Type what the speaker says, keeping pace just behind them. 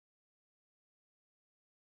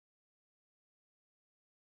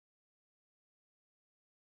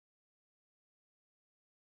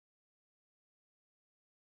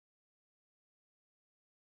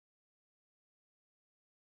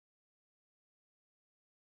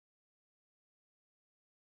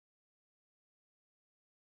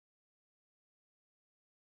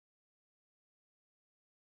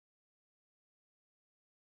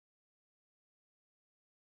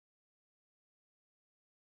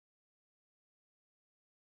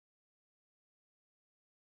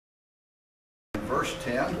verse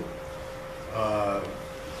 10.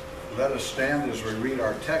 Let us stand as we read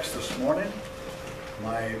our text this morning.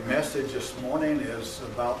 My message this morning is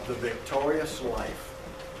about the victorious life.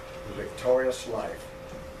 The victorious life.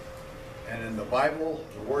 And in the Bible,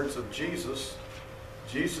 the words of Jesus,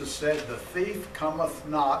 Jesus said, "The thief cometh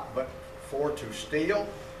not but for to steal,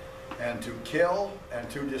 and to kill, and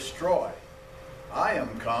to destroy. I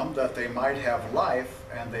am come that they might have life,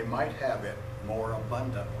 and they might have it more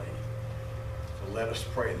abundantly." So let us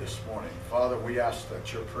pray this morning. Father, we ask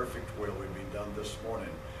that your perfect will would be done this morning.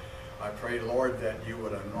 I pray, Lord, that you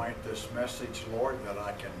would anoint this message, Lord, that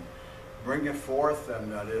I can bring it forth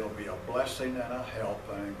and that it'll be a blessing and a help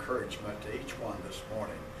and encouragement to each one this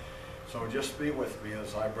morning. So just be with me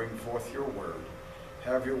as I bring forth your word.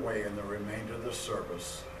 Have your way in the remainder of the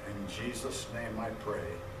service. In Jesus' name I pray.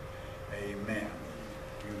 Amen.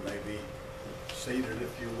 You may be seated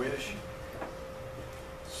if you wish.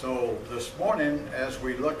 So this morning, as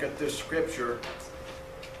we look at this scripture,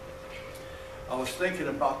 I was thinking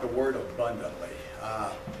about the word abundantly.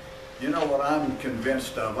 You know what I'm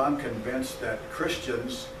convinced of? I'm convinced that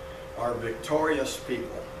Christians are victorious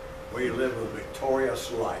people. We live a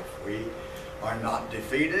victorious life. We are not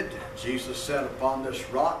defeated. Jesus said, "Upon this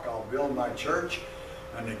rock I'll build my church,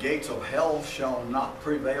 and the gates of hell shall not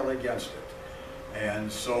prevail against it."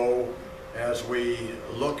 And so as we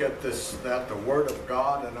look at this, that the Word of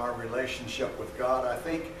God and our relationship with God, I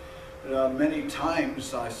think many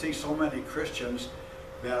times I see so many Christians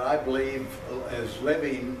that I believe is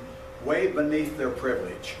living way beneath their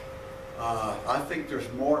privilege. I think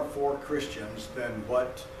there's more for Christians than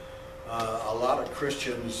what a lot of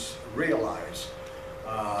Christians realize.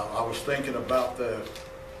 I was thinking about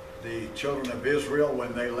the children of Israel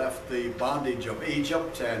when they left the bondage of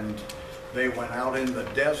Egypt and they went out in the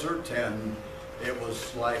desert, and it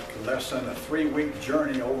was like less than a 3-week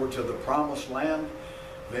journey over to the promised land.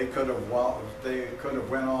 They could have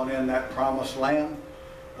went on in that promised land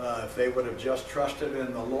if they would have just trusted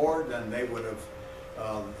in the Lord, and they would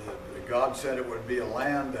have. God said it would be a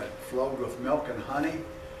land that flowed with milk and honey.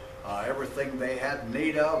 Everything they had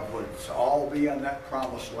need of would all be in that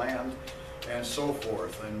promised land, and so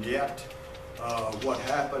forth. And yet, what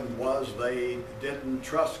happened was they didn't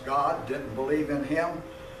trust God, didn't believe in Him,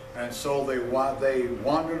 and so they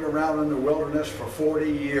wandered around in the wilderness for 40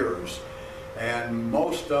 years. And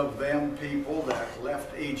most of them people that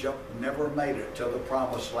left Egypt never made it to the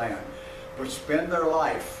promised land, but spend their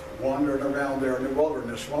life wandering around there in the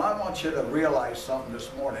wilderness. Well, I want you to realize something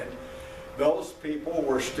this morning. Those people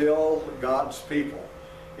were still God's people.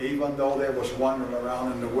 Even though they was wandering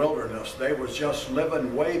around in the wilderness, they was just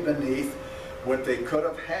living way beneath what they could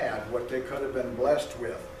have had, what they could have been blessed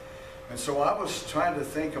with. And so I was trying to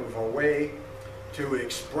think of a way to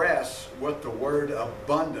express what the word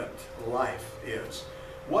abundant life is.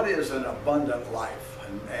 What is an abundant life?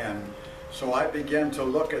 And so I began to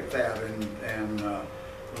look at that and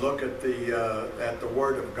look at the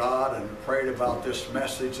Word of God and prayed about this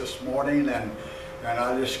message this morning, and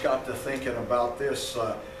I just got to thinking about this.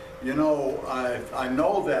 You know, I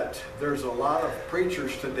know that there's a lot of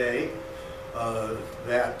preachers today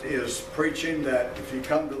that is preaching that if you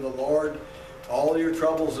come to the Lord, all your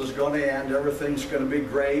troubles is going to end, everything's going to be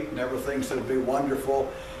great, and everything's going to be wonderful,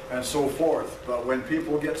 and so forth. But when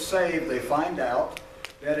people get saved, they find out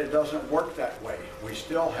that it doesn't work that way. We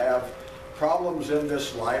still have problems in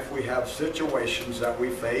this life. We have situations that we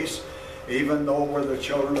face, even though we're the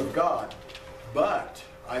children of God. But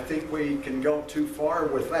I think we can go too far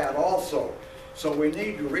with that also. So we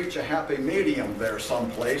need to reach a happy medium there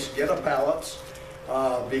someplace, get a balance,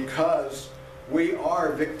 because we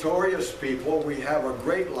are victorious people. We have a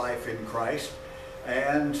great life in Christ,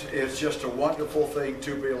 and it's just a wonderful thing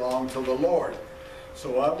to belong to the Lord.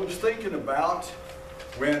 So I was thinking about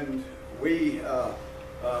when we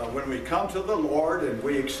come to the Lord and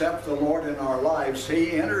we accept the Lord in our lives,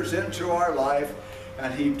 He enters into our life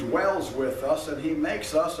and He dwells with us, and He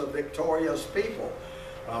makes us a victorious people,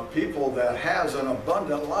 people that has an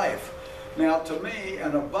abundant life. Now, to me,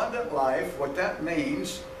 an abundant life, what that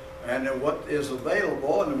means, and what is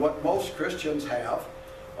available, and what most Christians have,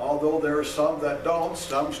 although there are some that don't,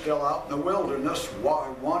 some still out in the wilderness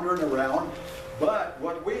wandering around, but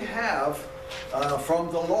what we have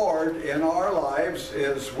from the Lord in our lives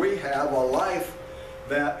is we have a life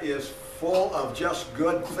that is full of just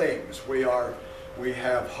good things. We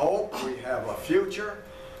have hope, we have a future,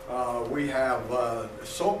 we have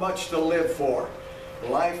so much to live for.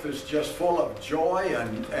 Life is just full of joy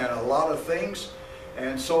and a lot of things.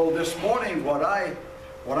 And so this morning what I'm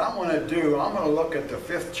going to do, I'm going to look at the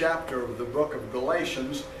 5th chapter of the book of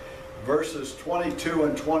Galatians, verses 22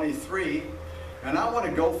 and 23. And I want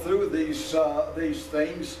to go through these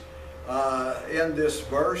things in this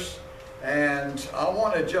verse, and I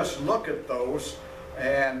want to just look at those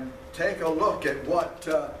and take a look at what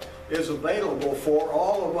is available for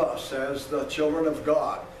all of us as the children of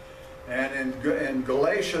God. And in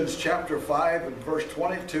Galatians chapter 5 and verse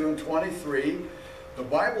 22 and 23, the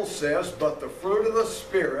Bible says, "But the fruit of the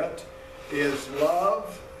Spirit is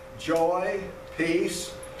love, joy,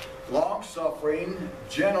 peace, long-suffering,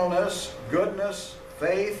 gentleness, goodness,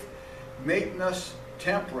 faith, meekness,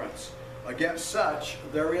 temperance. Against such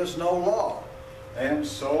there is no law." And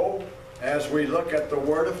so, as we look at the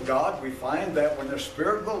Word of God, we find that when the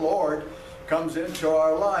Spirit of the Lord comes into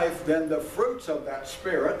our life, then the fruits of that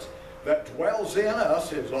Spirit that dwells in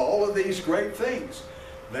us is all of these great things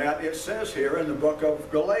that it says here in the book of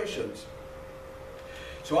Galatians.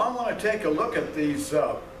 So I want to take a look at these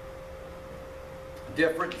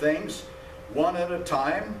different things one at a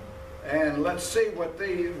time, and let's see what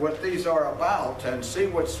these are about and see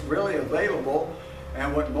what's really available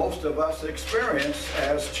and what most of us experience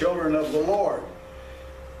as children of the Lord.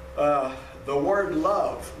 The word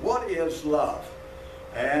love. What is love?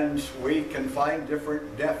 And we can find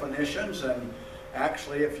different definitions, and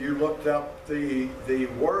actually if you looked up the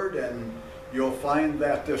word, and you'll find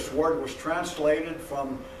that this word was translated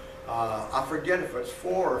from I forget if it's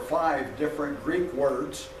 4 or 5 different Greek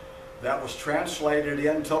words that was translated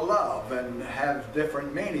into love and have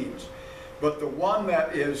different meanings. But the one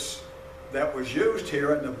that was used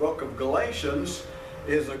here in the book of Galatians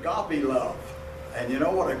is agape love. And you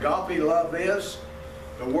know what agape love is?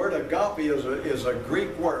 The word agape is a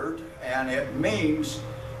Greek word, and it means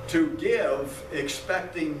to give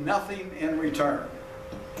expecting nothing in return.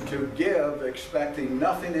 To give expecting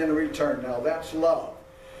nothing in return. Now that's love.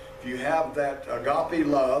 If you have that agape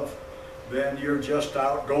love, then you're just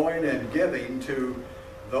outgoing and giving to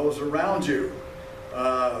those around you.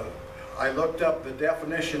 I looked up the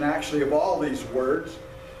definition actually of all these words,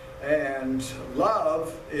 and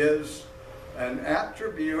love is an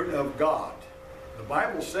attribute of God. The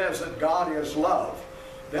Bible says that God is love.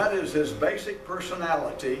 That is His basic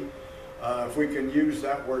personality. If we can use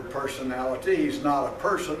that word personality, He's not a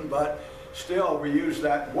person, but still we use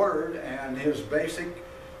that word, and His basic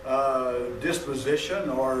disposition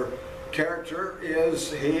or character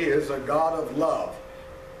is He is a God of love.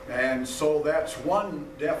 And so that's one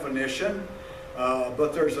definition,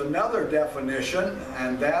 but there's another definition,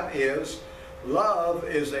 and that is love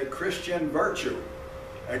is a Christian virtue.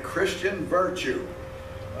 A Christian virtue.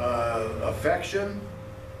 Affection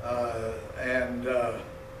and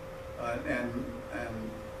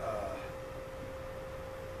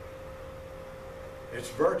it's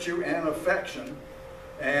virtue and affection.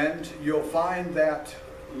 And you'll find that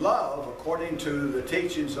love, according to the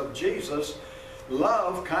teachings of Jesus,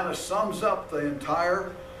 love kind of sums up the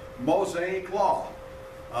entire Mosaic law.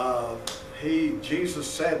 Jesus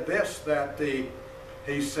said this, that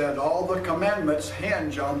He said all the commandments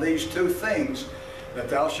hinge on these 2 things, that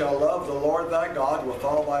thou shalt love the Lord thy God with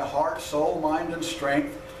all thy heart, soul, mind, and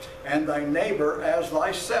strength, and thy neighbor as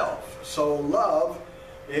thyself. So love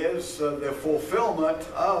is the fulfillment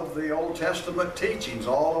of the Old Testament teachings,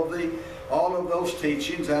 all of those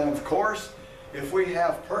teachings. And of course, if we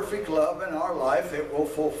have perfect love in our life, it will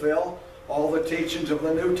fulfill all the teachings of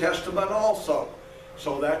the New Testament also.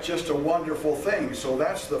 So that's just a wonderful thing. So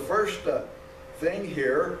that's the first thing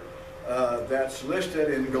here that's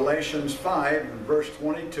listed in Galatians 5 and verse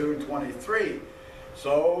 22 and 23.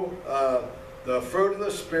 So the fruit of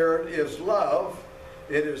the Spirit is love.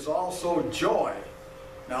 It is also joy.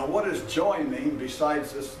 Now what does joy mean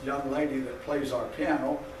besides this young lady that plays our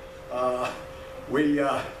piano? And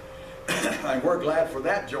we're glad for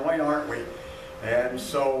that joy, aren't we? And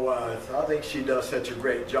so I think she does such a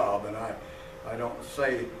great job, and I don't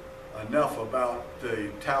say enough about the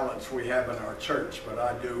talents we have in our church, but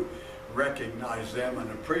I do recognize them and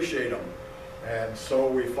appreciate them. And so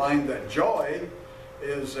we find that joy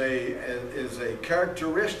is a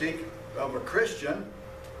characteristic of a Christian,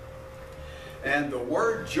 and the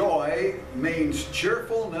word joy means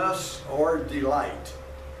cheerfulness or delight.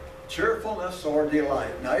 Cheerfulness or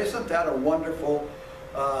delight. Now isn't that a wonderful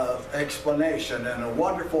explanation and a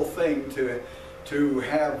wonderful thing to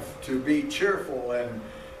have, to be cheerful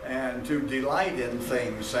and to delight in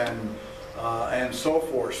things and so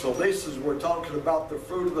forth. So we're talking about the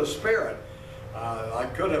fruit of the Spirit. I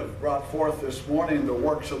could have brought forth this morning the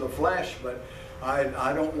works of the flesh, but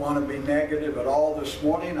I don't want to be negative at all this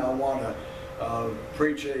morning. I want to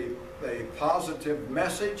preach a positive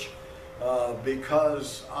message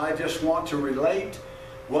because I just want to relate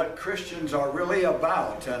what Christians are really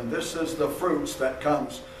about, and this is the fruits that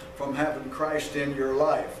comes from having Christ in your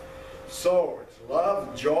life. So it's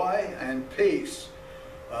love, joy, and peace.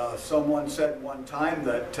 Someone said one time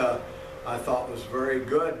that I thought was very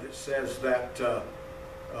good. It says that,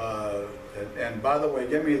 and by the way,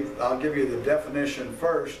 I'll give you the definition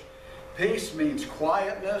first. Peace means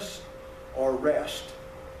quietness or rest.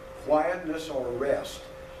 Quietness or rest.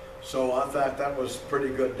 So I thought that was pretty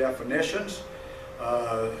good definitions.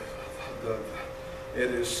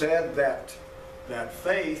 It is said that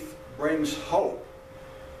faith brings hope.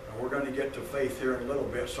 And we're going to get to faith here in a little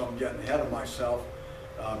bit, so I'm getting ahead of myself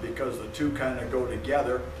because the two kind of go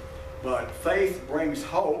together. But faith brings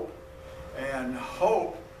hope, and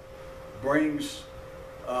hope brings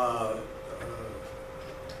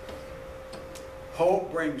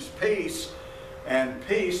peace, and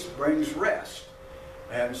peace brings rest.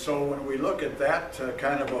 And so when we look at that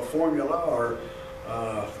kind of a formula or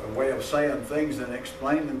a way of saying things and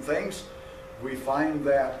explaining things, we find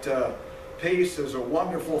that peace is a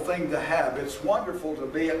wonderful thing to have. It's wonderful to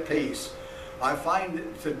be at peace. I find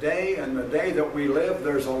that today, in the day that we live,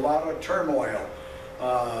 there's a lot of turmoil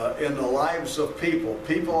in the lives of people.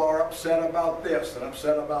 People are upset about this and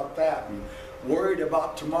upset about that, and worried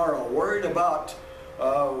about tomorrow, worried about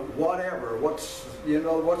whatever, what's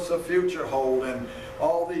the future hold, and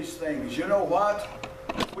all these things. You know what?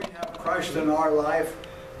 If we have Christ in our life,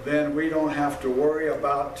 then we don't have to worry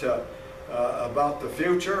about the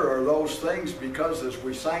future or those things, because as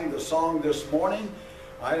we sang the song this morning,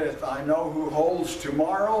 I know who holds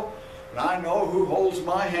tomorrow, and I know who holds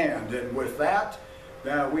my hand. And with that,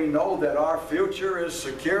 we know that our future is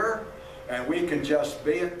secure, and we can just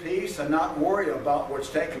be at peace and not worry about what's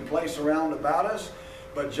taking place around about us,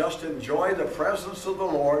 but just enjoy the presence of the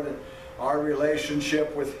Lord and our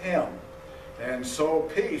relationship with Him. And so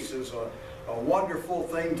peace is a wonderful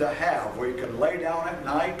thing to have. We can lay down at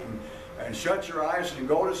night and shut your eyes and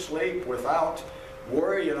go to sleep without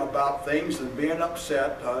worrying about things and being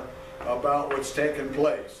upset about what's taking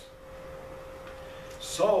place.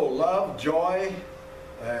 So love, joy,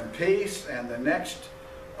 and peace. And the next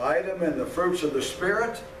item in the fruits of the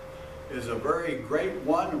Spirit is a very great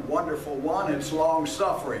one, wonderful one. It's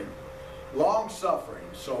long-suffering. Long-suffering.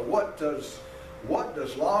 So what does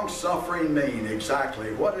long-suffering mean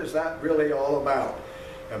exactly? What is that really all about?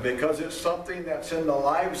 And because it's something that's in the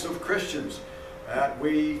lives of Christians that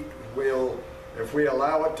we will, if we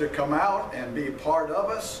allow it to come out and be part of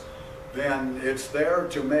us, then it's there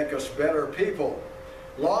to make us better people.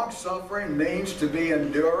 Long-suffering means to be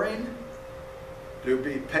enduring, to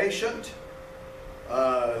be patient.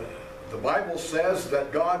 The Bible says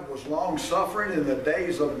that God was long-suffering in the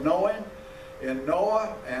days of Noah,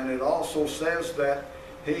 and it also says that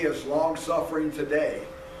He is long-suffering today.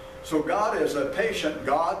 So God is a patient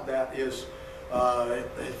God that is,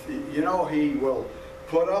 He will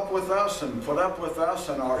put up with us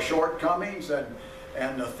and our shortcomings and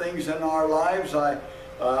the things in our lives.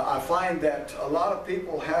 I find that a lot of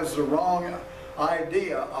people has the wrong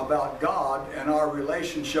idea about God and our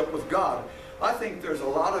relationship with God. I think there's a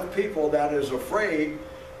lot of people that is afraid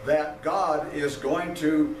that God is going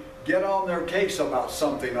to get on their case about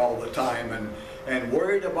something all the time and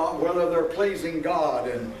worried about whether they're pleasing God.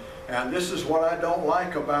 And this is what I don't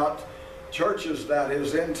like about churches that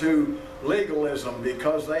is into legalism,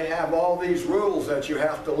 because they have all these rules that you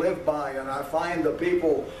have to live by. And I find the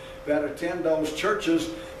people that attend those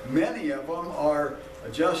churches, many of them are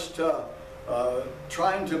just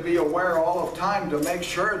trying to be aware all the time to make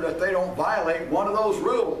sure that they don't violate one of those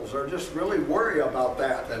rules, or just really worry about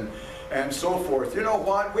that and so forth. You know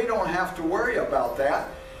what? We don't have to worry about that,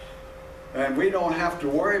 and we don't have to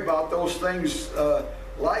worry about those things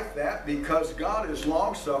like that, because God is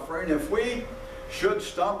long-suffering. If we should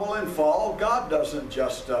stumble and fall, God doesn't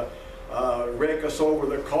just rake us over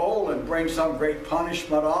the coal and bring some great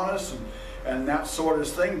punishment on us and that sort of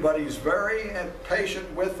thing, but He's very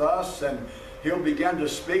patient with us, and He'll begin to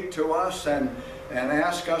speak to us and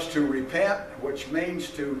ask us to repent, which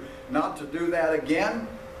means not to do that again.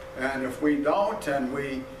 And if we don't, and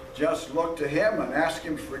we just look to Him and ask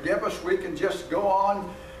Him to forgive us, we can just go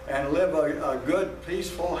on and live a good,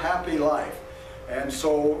 peaceful, happy life. And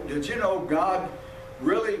so, did you know God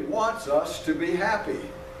really wants us to be happy?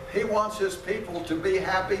 He wants His people to be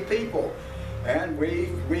happy people. And we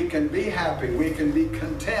can be happy, we can be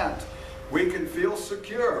content, we can feel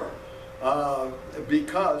secure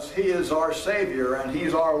because He is our Savior and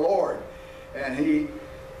He's our Lord. And He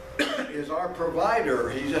is our provider.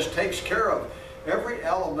 He just takes care of every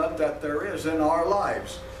element that there is in our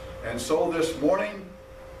lives. And so this morning,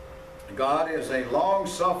 God is a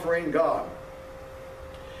long-suffering God.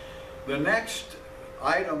 The next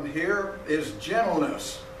item here is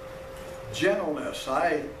gentleness. Gentleness.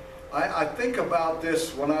 I think about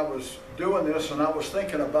this when I was doing this, and I was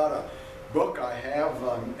thinking about a book I have,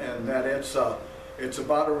 and that it's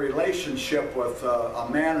about a relationship with a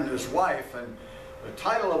man and his wife, and the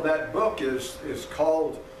title of that book is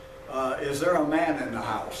called Is There a Man in the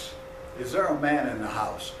House? Is there a man in the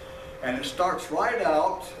house? And it starts right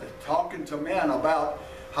out talking to men about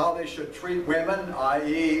how they should treat women,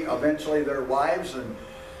 i.e. eventually their wives,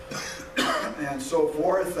 and so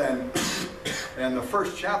forth. And the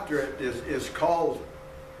first chapter is called,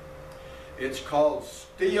 it's called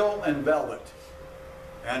Steel and Velvet.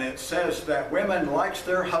 And it says that women likes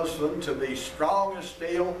their husband to be strong as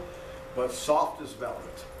steel, but soft as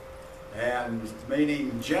velvet. And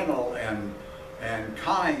meaning gentle and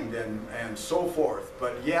kind and so forth.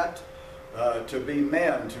 But yet, to be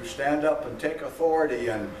men, to stand up and take authority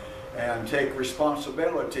and take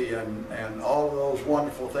responsibility and all of those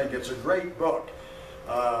wonderful things. It's a great book.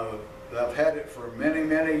 I've had it for many,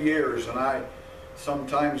 many years, and I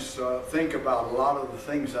sometimes think about a lot of the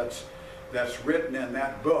things that's written in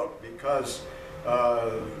that book, because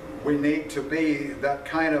we need to be that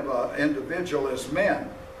kind of individual as men.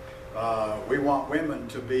 We want women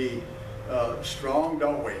to be strong,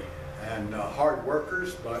 don't we? And hard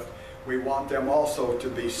workers, but we want them also to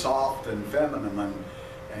be soft and feminine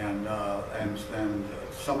and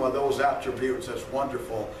some of those attributes that's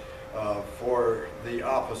wonderful for the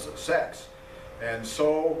opposite sex. And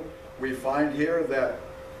so we find here that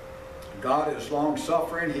God is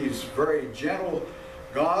long-suffering. He's very gentle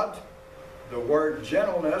God. The word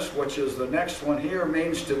gentleness, which is the next one here,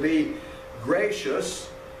 means to be gracious,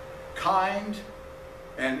 kind,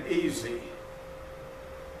 and easy.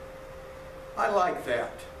 I like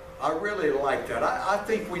that. I really like that. I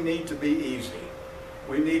think we need to be easy.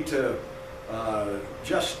 We need to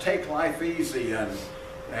just take life easy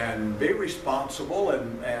and be responsible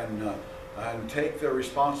and take the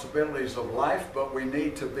responsibilities of life, but we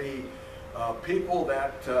need to be people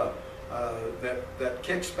that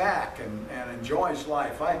kicks back and enjoys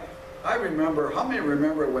life. I remember, how many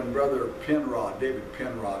remember when Brother Penrod, David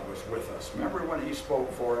Penrod, was with us? Remember when he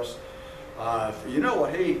spoke for us? You know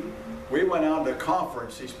what, we went out to a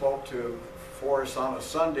conference. He spoke for us on a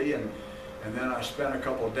Sunday, and then I spent a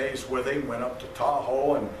couple of days with him, went up to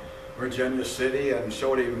Tahoe and Virginia City and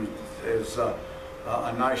showed him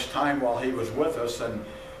a nice time while he was with us. And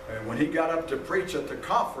when he got up to preach at the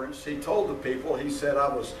conference, he told the people, he said, I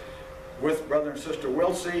was with Brother and Sister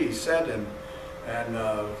Wiltse, he said, and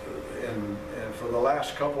for the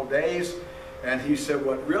last couple of days, and he said,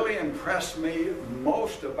 what really impressed me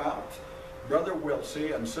most about Brother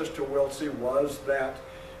Wiltse and Sister Wiltse was that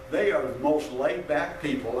they are the most laid-back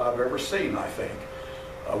people I've ever seen, I think.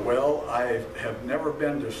 Well, I have never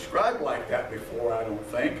been described like that before, I don't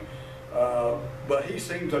think. But he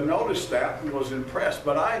seemed to notice that and was impressed.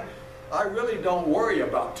 But I really don't worry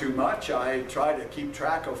about too much. I try to keep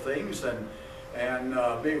track of things and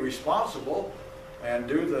be responsible and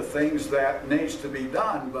do the things that needs to be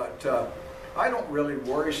done. But I don't really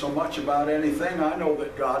worry so much about anything. I know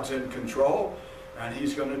that God's in control and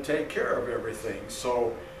He's going to take care of everything.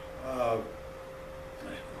 So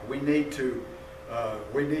we need to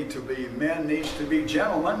be, men needs to be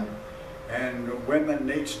gentlemen, and women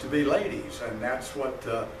needs to be ladies, and that's what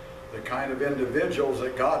the kind of individuals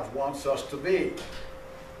that God wants us to be.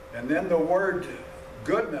 And then the word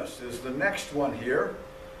goodness is the next one here.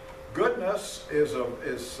 Goodness is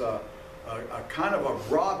a kind of a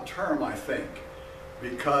broad term, I think,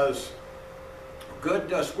 because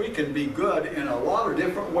goodness, we can be good in a lot of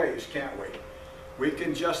different ways, can't we? We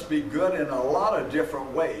can just be good in a lot of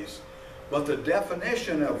different ways. But the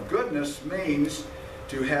definition of goodness means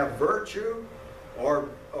to have virtue or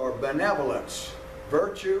benevolence.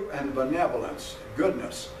 Virtue and benevolence,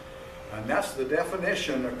 goodness. And that's the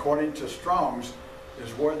definition, according to Strong's,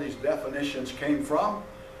 is where these definitions came from.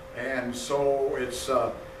 And so it's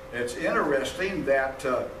interesting that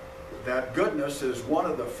that goodness is one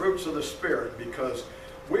of the fruits of the Spirit, because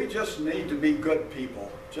we just need to be good people,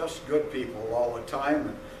 just good people all the time,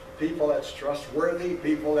 and people that's trustworthy,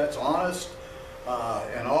 people that's honest,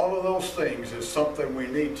 and all of those things is something we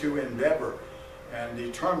need to endeavor and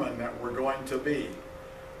determine that we're going to be.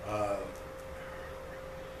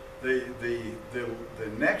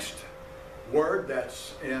 The next word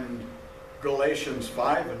that's in Galatians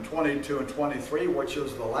 5 and 22 and 23, which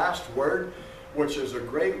is the last word, which is a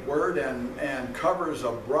great word and covers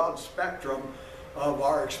a broad spectrum of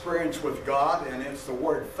our experience with God, and it's the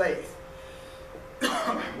word faith.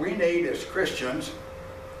 We need, as Christians,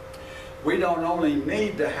 we don't only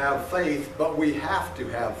need to have faith, but we have to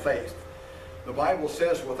have faith. The Bible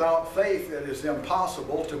says without faith it is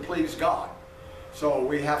impossible to please God. So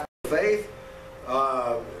we have faith,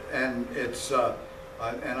 and it's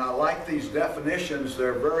and I like these definitions.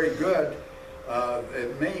 They're very good.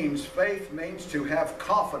 Faith means to have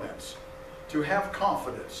confidence. To have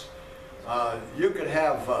confidence. You could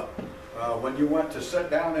have, when you went to sit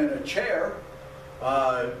down in a chair,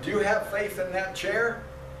 do you have faith in that chair?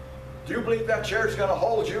 Do you believe that chair is going to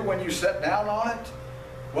hold you when you sit down on it?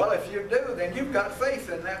 Well, if you do, then you've got faith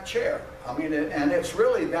in that chair. I mean, and it's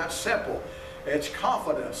really that simple. It's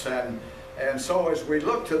confidence. And so as we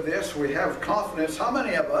look to this, we have confidence. How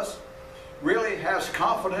many of us really has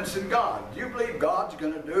confidence in God? Do you believe God's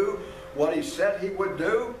going to do what He said He would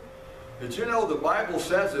do? Did you know the Bible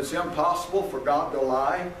says it's impossible for God to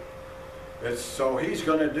lie? So He's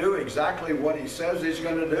going to do exactly what He says He's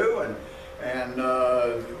going to do, and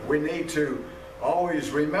we need to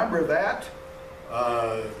always remember that.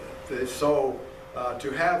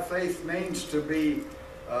 To have faith means to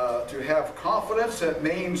have confidence. It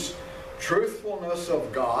means truthfulness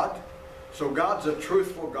of God. So God's a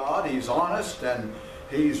truthful God. He's honest and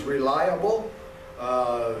He's reliable.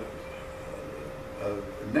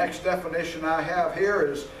 Next definition I have here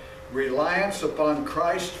is reliance upon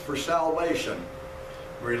Christ for salvation.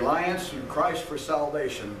 Reliance on Christ for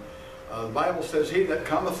salvation. The Bible says, "He that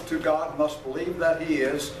cometh to God must believe that He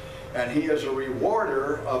is, and He is a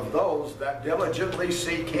rewarder of those that diligently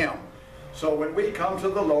seek Him." So when we come to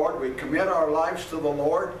the Lord, we commit our lives to the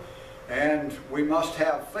Lord, and we must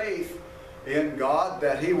have faith in God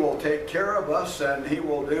that He will take care of us, and He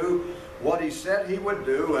will do what He said He would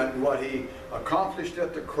do, and what He accomplished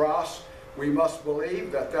at the cross. We must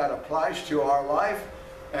believe that that applies to our life,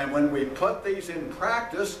 and when we put these in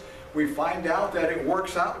practice, we find out that it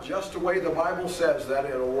works out just the way the Bible says that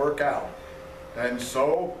it'll work out. And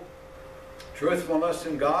so, truthfulness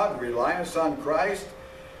in God, reliance on Christ.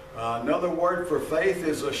 Another word for faith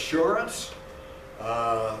is assurance.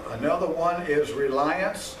 Another one is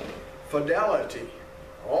reliance, fidelity.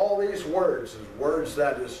 All these words is words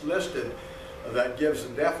that is listed that gives a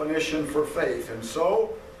definition for faith. And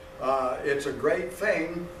so it's a great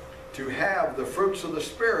thing to have the fruits of the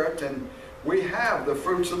Spirit, and we have the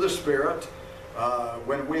fruits of the Spirit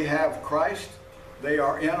when we have Christ. They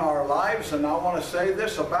are in our lives, and I want to say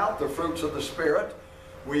this about the fruits of the Spirit.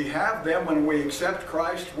 We have them when we accept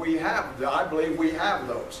Christ. I believe we have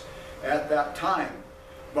those at that time.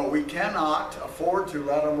 But we cannot afford to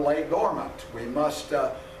let them lay dormant. We must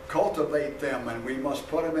cultivate them, and we must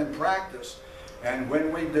put them in practice. And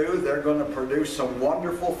when we do, they're going to produce some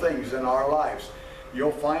wonderful things in our lives.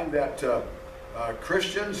 You'll find that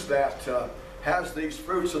Christians that has these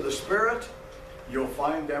fruits of the Spirit, you'll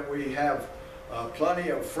find that we have plenty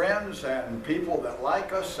of friends and people that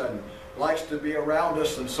like us and likes to be around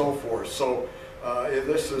us and so forth. So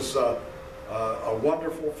this is a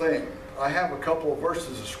wonderful thing. I have a couple of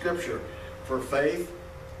verses of Scripture for faith,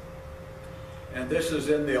 and this is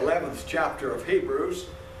in the 11th chapter of Hebrews,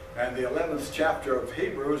 and the 11th chapter of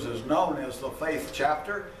Hebrews is known as the faith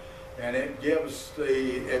chapter, and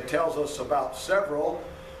it tells us about several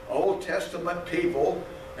Old Testament people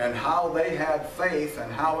and how they had faith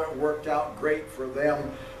and how it worked out great for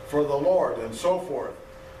them for the Lord and so forth,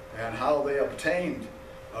 and how they obtained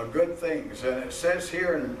good things. And it says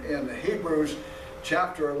here in Hebrews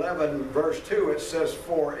chapter 11 verse 2, it says,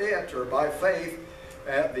 "For it," or by faith,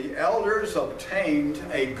 "the elders obtained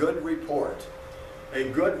a good report." A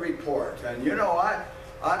good report. And you know,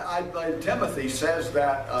 Timothy says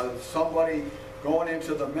that somebody going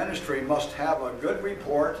into the ministry must have a good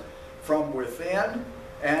report from within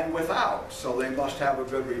and without. So they must have a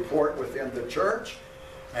good report within the church,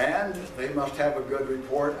 and they must have a good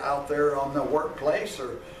report out there on the workplace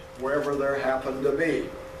or wherever they happen to be.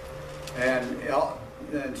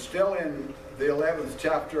 And still in the 11th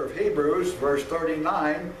chapter of Hebrews, verse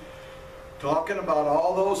 39, talking about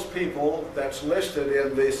all those people that's listed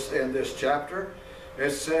in this chapter,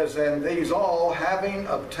 it says, "And these all, having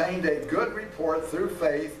obtained a good report through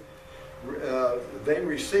faith, they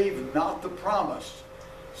received not the promise."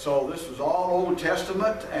 So this was all Old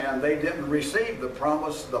Testament, and they didn't receive the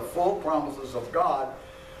promise, the full promises of God,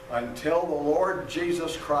 until the Lord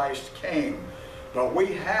Jesus Christ came. But we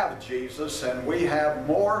have Jesus, and we have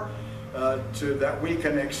more that we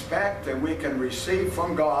can expect and we can receive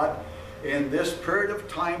from God in this period of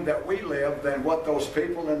time that we live than what those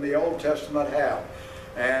people in the Old Testament have.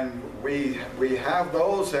 And we have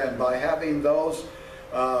those, and by having those,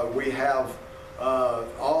 we have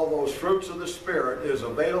all those fruits of the Spirit is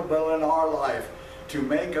available in our life to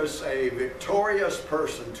make us a victorious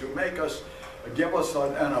person, to give us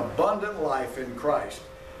an abundant life in Christ.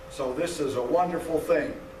 So this is a wonderful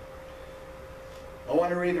thing. I want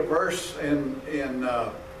to read a verse in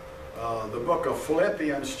the book of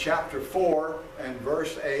Philippians chapter 4 and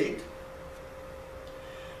verse 8.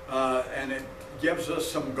 And it gives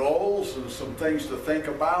us some goals and some things to think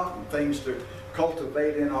about and things to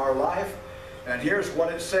cultivate in our life. And here's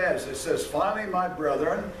what it says. It says, "Finally, my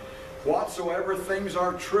brethren, whatsoever things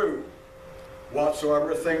are true,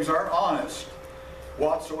 whatsoever things are honest,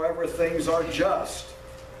 whatsoever things are just,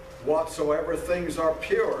 whatsoever things are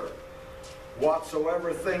pure,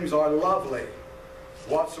 whatsoever things are lovely,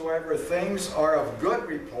 whatsoever things are of good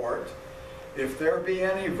report, if there be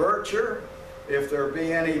any virtue, if there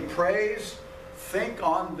be any praise, think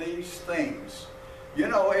on these things." You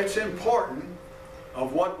know, it's important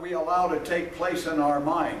of what we allow to take place in our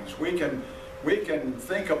minds. We can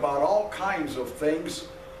think about all kinds of things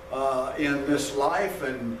in this life,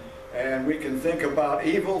 and we can think about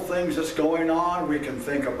evil things that's going on. We can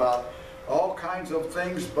think about all kinds of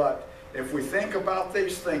things, but if we think about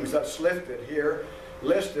these things that's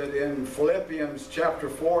listed in Philippians chapter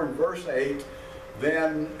 4 and verse 8,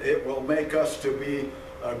 then it will make us to be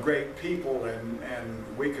a great people, and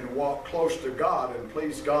we can walk close to God and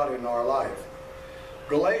please God in our life.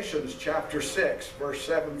 Galatians chapter 6 verse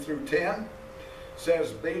 7 through 10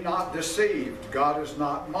 says, "Be not deceived, God is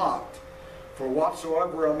not mocked. For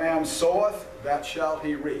whatsoever a man soweth, that shall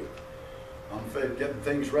he reap." I'm getting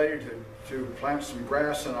things ready to plant some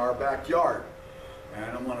grass in our backyard. And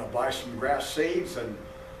I'm going to buy some grass seeds, and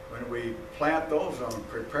when we plant those, I'm going to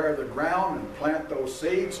prepare the ground and plant those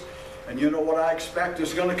seeds. And you know what I expect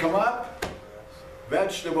is going to come up?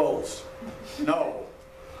 Vegetables. No.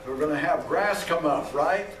 We're going to have grass come up,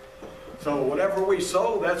 right? So whatever we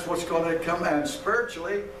sow, that's what's going to come. And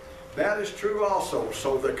spiritually, that is true also.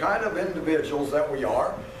 So the kind of individuals that we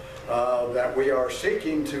are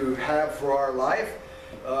seeking to have for our life,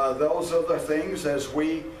 those are the things, as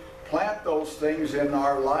we plant those things in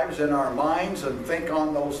our lives, in our minds, and think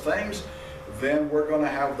on those things, then we're going to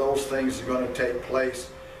have those things that are going to take place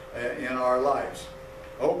in our lives.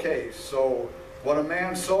 Okay, so what a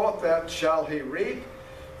man soweth, that shall he reap.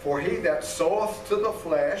 For he that soweth to the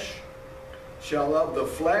flesh shall of the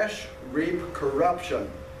flesh reap corruption.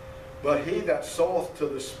 But he that soweth to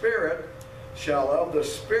the Spirit shall of the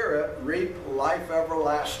Spirit reap life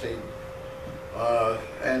everlasting.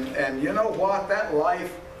 And you know what? That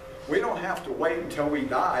life, we don't have to wait until we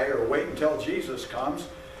die or wait until Jesus comes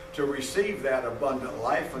to receive that abundant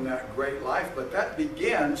life and that great life, but that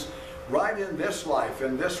begins right in this life,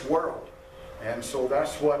 in this world. And so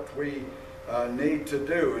that's what we need to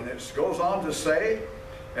do. And it goes on to say,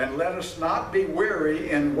 "And let us not be weary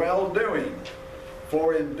in well-doing,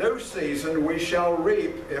 for in due season we shall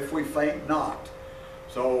reap if we faint not."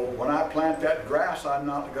 So when I plant that grass, I'm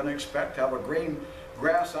not going to expect to have a green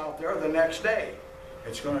grass out there the next day.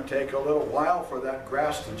 It's going to take a little while for that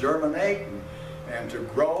grass to germinate and to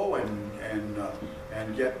grow and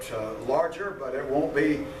get larger, but it won't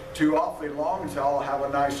be too awfully long until I'll have a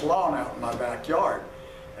nice lawn out in my backyard.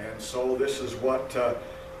 And so this is what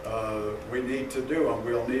we need to do, and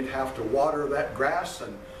we'll have to water that grass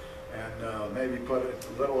and maybe put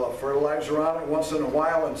a little fertilizer on it once in a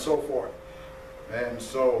while and so forth. And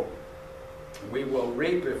so we will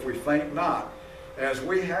reap if we faint not. As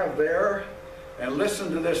we have there, and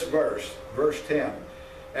listen to this verse, verse 10.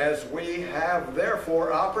 "As we have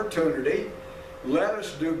therefore opportunity, let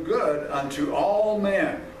us do good unto all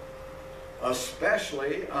men,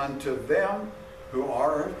 especially unto them who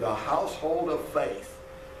are the household of faith."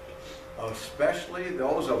 Especially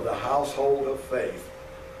those of the household of faith.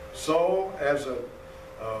 So,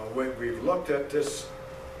 we've looked at this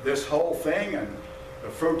whole thing and the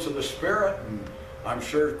fruits of the Spirit, and I'm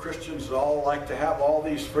sure Christians all like to have all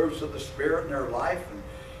these fruits of the Spirit in their life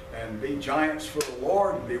and be giants for the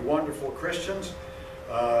Lord and be wonderful Christians.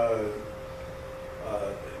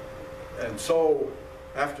 And so,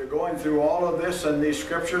 after going through all of this and these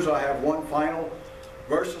scriptures, I have one final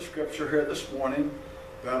verse of scripture here this morning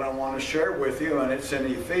that I want to share with you, and it's in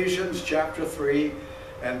Ephesians chapter 3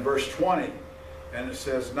 and verse 20. And it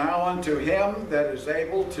says, "Now unto him that is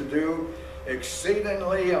able to do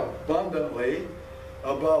exceedingly abundantly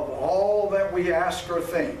above all that we ask or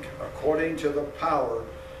think, according to the power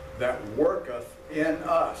that worketh in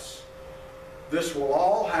us." This will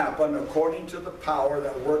all happen according to the power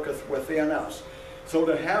that worketh within us. So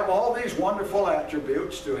to have all these wonderful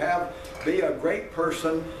attributes, to be a great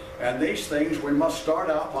person, and these things, we must start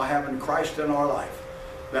out by having Christ in our life.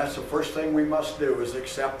 That's the first thing we must do, is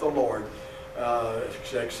accept the Lord,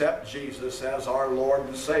 accept Jesus as our Lord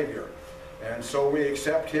and Savior. And so we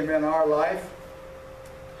accept Him in our life.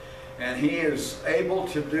 And He is able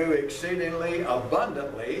to do exceedingly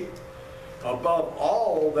abundantly above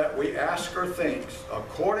all that we ask or think,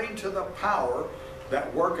 according to the power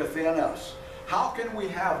that worketh in us. How can we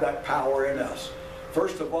have that power in us?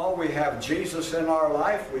 First of all, we have Jesus in our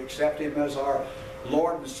life. We accept Him as our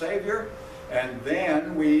Lord and Savior. And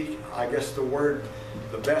then we, I guess the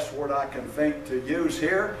best word I can think to use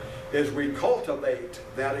here is we cultivate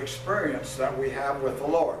that experience that we have with the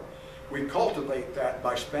Lord. We cultivate that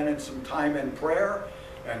by spending some time in prayer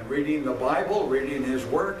and reading the Bible, reading His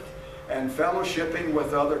Word, and fellowshipping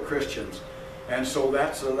with other Christians. And so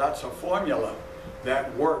that's a formula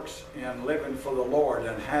that works in living for the Lord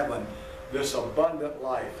and having this abundant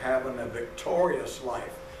life, having a victorious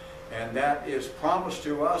life. And that is promised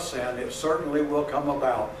to us, and it certainly will come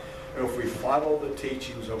about if we follow the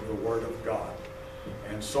teachings of the Word of God.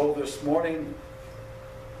 And so this morning,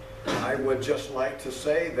 I would just like to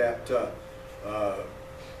say that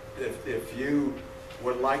if you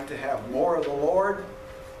would like to have more of the Lord,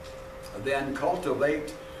 then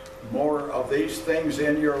cultivate more of these things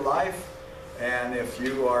in your life. And if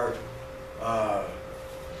you are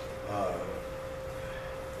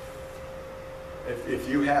if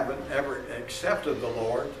you haven't ever accepted the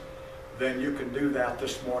Lord, then you can do that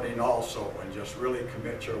this morning also and just really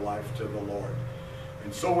commit your life to the Lord.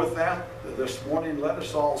 And so with that, this morning, let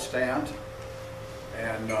us all stand.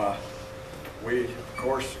 And we, of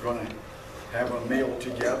course, are going to have a meal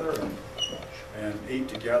together and eat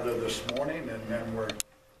together this morning, and then we'll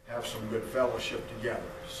have some good fellowship together.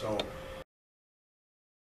 So